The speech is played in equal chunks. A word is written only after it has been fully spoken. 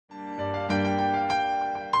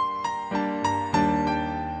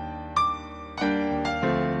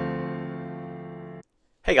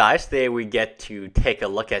Hey guys, today we get to take a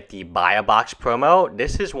look at the Buy a Box promo.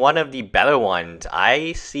 This is one of the better ones.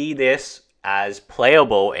 I see this as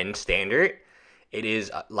playable in Standard. It is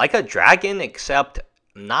like a dragon, except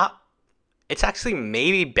not. It's actually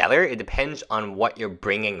maybe better. It depends on what you're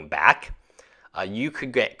bringing back. You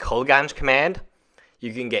could get Kogan's Command.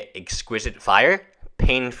 You can get Exquisite Fire,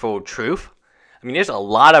 Painful Truth. I mean, there's a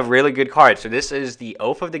lot of really good cards. So this is the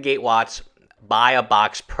Oath of the Gatewatch Buy a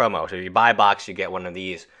Box promo. So if you buy a box, you get one of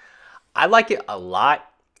these. I like it a lot.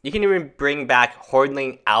 You can even bring back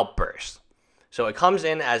Hordling Outburst. So it comes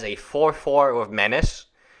in as a 4/4 with Menace.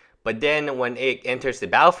 But then when it enters the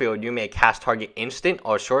battlefield, you may cast target instant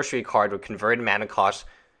or sorcery card with converted mana cost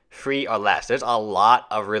 3 or less. There's a lot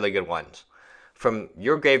of really good ones. From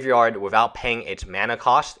your graveyard without paying its mana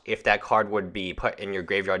cost, if that card would be put in your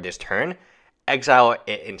graveyard this turn, exile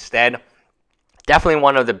it instead. Definitely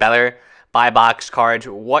one of the better buy box cards.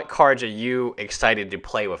 What cards are you excited to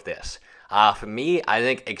play with this? For me, I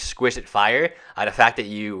think Exquisite Fire. The fact that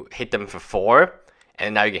you hit them for 4,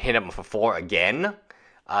 and now you can hit them for 4 again.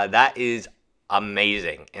 That is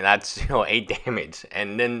amazing, and that's 8 damage.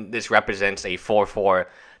 And then this represents a 4/4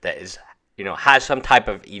 that is has some type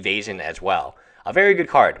of evasion as well. A very good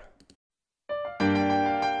card.